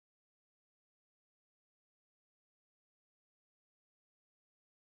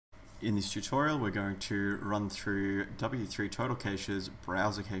In this tutorial, we're going to run through W3 Total Cache's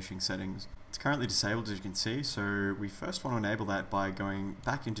browser caching settings. It's currently disabled, as you can see, so we first want to enable that by going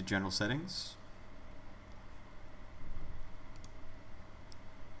back into General Settings,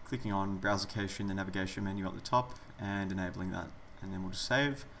 clicking on Browser Cache in the navigation menu at the top and enabling that, and then we'll just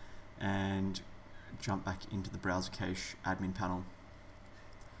save and jump back into the Browser Cache admin panel.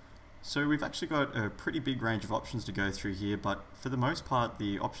 So we've actually got a pretty big range of options to go through here, but for the most part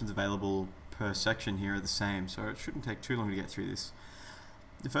the options available per section here are the same, so it shouldn't take too long to get through this.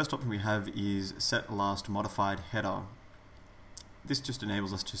 The first option we have is Set Last Modified Header. This just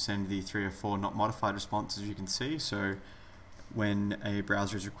enables us to send the 3 or 4 not modified responses, as you can see. So when a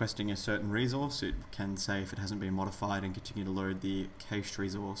browser is requesting a certain resource, it can say if it hasn't been modified and continue to load the cached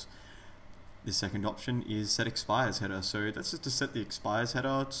resource. The second option is Set Expires Header. So that's just to set the expires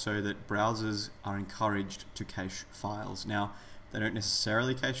header so that browsers are encouraged to cache files. Now, they don't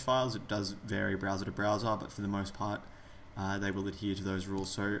necessarily cache files, it does vary browser to browser, but for the most part they will adhere to those rules.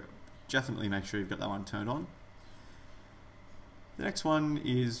 So definitely make sure you've got that one turned on. The next one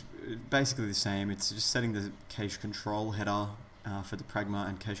is basically the same. It's just setting the cache control header for the Pragma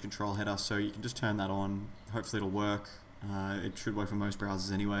and cache control header. So you can just turn that on. Hopefully it'll work. It should work for most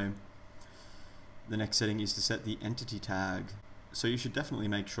browsers anyway. The next setting is to set the entity tag. So you should definitely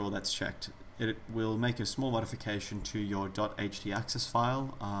make sure that's checked. It will make a small modification to your .htaccess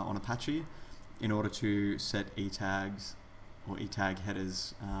file on Apache in order to set e-tags or e-tag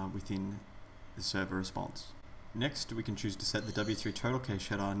headers within the server response. Next, we can choose to set the W3 Total Cache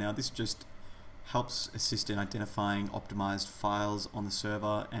header. Now this just helps assist in identifying optimized files on the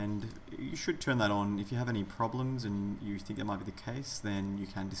server, and you should turn that on. If you have any problems and you think that might be the case, then you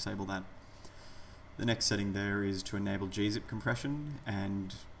can disable that. The next setting there is to enable gzip compression,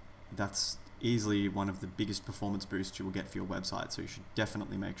 and that's easily one of the biggest performance boosts you will get for your website, so you should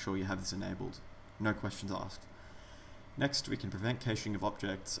definitely make sure you have this enabled. No questions asked. Next, we can prevent caching of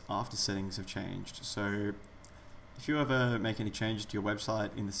objects after settings have changed. So if you ever make any changes to your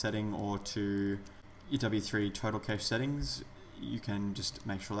website in the setting or to your W3 Total Cache settings, you can just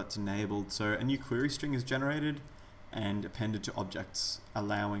make sure that's enabled. So a new query string is generated and appended to objects,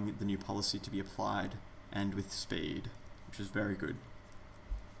 allowing the new policy to be applied and with speed, which is very good.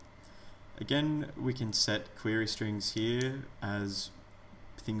 Again, we can set query strings here as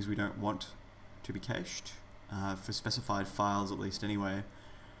things we don't want to be cached, for specified files at least anyway.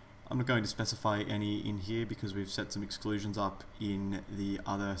 I'm not going to specify any in here because we've set some exclusions up in the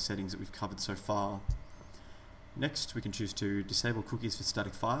other settings that we've covered so far. Next, we can choose to disable cookies for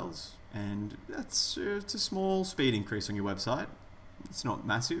static files, and it's a small speed increase on your website. It's not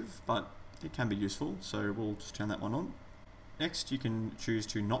massive, but it can be useful, so we'll just turn that one on. Next, you can choose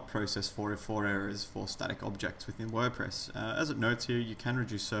to not process 404 errors for static objects within WordPress. As it notes here, you can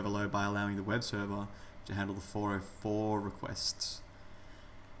reduce server load by allowing the web server to handle the 404 requests.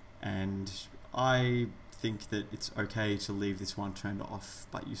 And I think that it's okay to leave this one turned off,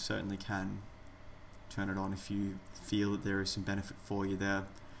 but you certainly can turn it on if you feel that there is some benefit for you there.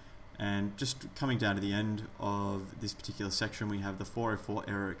 And just coming down to the end of this particular section, we have the 404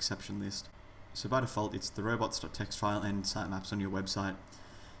 error exception list. So by default, it's the robots.txt file and sitemaps on your website.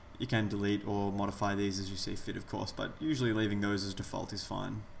 You can delete or modify these as you see fit, of course, but usually leaving those as default is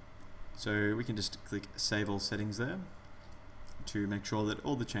fine. So we can just click Save All Settings there to make sure that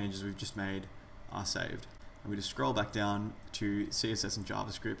all the changes we've just made are saved. And we just scroll back down to CSS and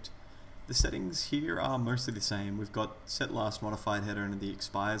JavaScript. The settings here are mostly the same. We've got Set Last Modified Header and the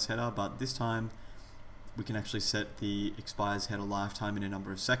Expires Header, but this time we can actually set the Expires Header lifetime in a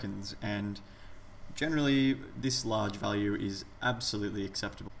number of seconds, and generally this large value is absolutely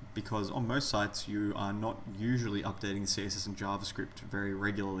acceptable because on most sites you are not usually updating the CSS and JavaScript very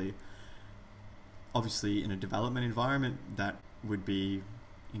regularly. Obviously in a development environment that would be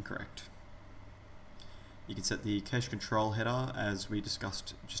incorrect. You can set the cache control header as we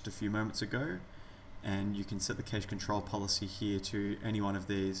discussed just a few moments ago, and you can set the cache control policy here to any one of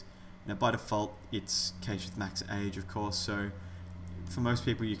these. Now by default it's cache with max age, of course, so for most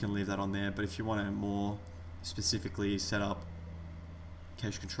people you can leave that on there, but if you want to more specifically set up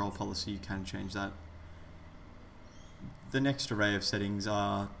cache control policy, you can change that. The next array of settings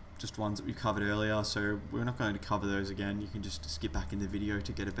are just ones that we covered earlier, so we're not going to cover those again. You can just skip back in the video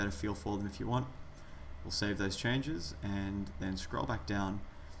to get a better feel for them if you want. We'll save those changes and then scroll back down.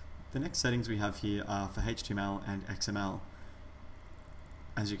 The next settings we have here are for HTML and XML.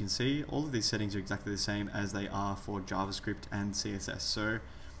 As you can see, all of these settings are exactly the same as they are for JavaScript and CSS. So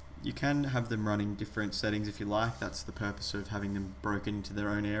you can have them running different settings if you like. That's the purpose of having them broken into their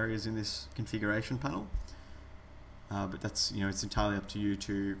own areas in this configuration panel. but that's, it's entirely up to you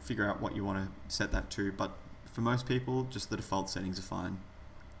to figure out what you want to set that to. But for most people, just the default settings are fine.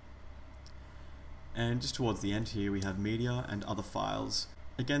 And just towards the end here, we have media and other files.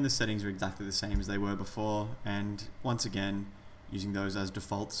 Again, the settings are exactly the same as they were before, and once again, using those as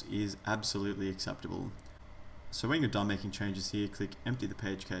defaults is absolutely acceptable. So when you're done making changes here, click empty the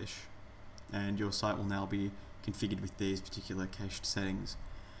page cache, and your site will now be configured with these particular cached settings.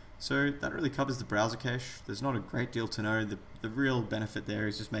 So that really covers the browser cache. There's not a great deal to know. The real benefit there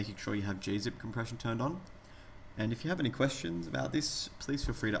is just making sure you have gzip compression turned on. And if you have any questions about this, please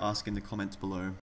feel free to ask in the comments below.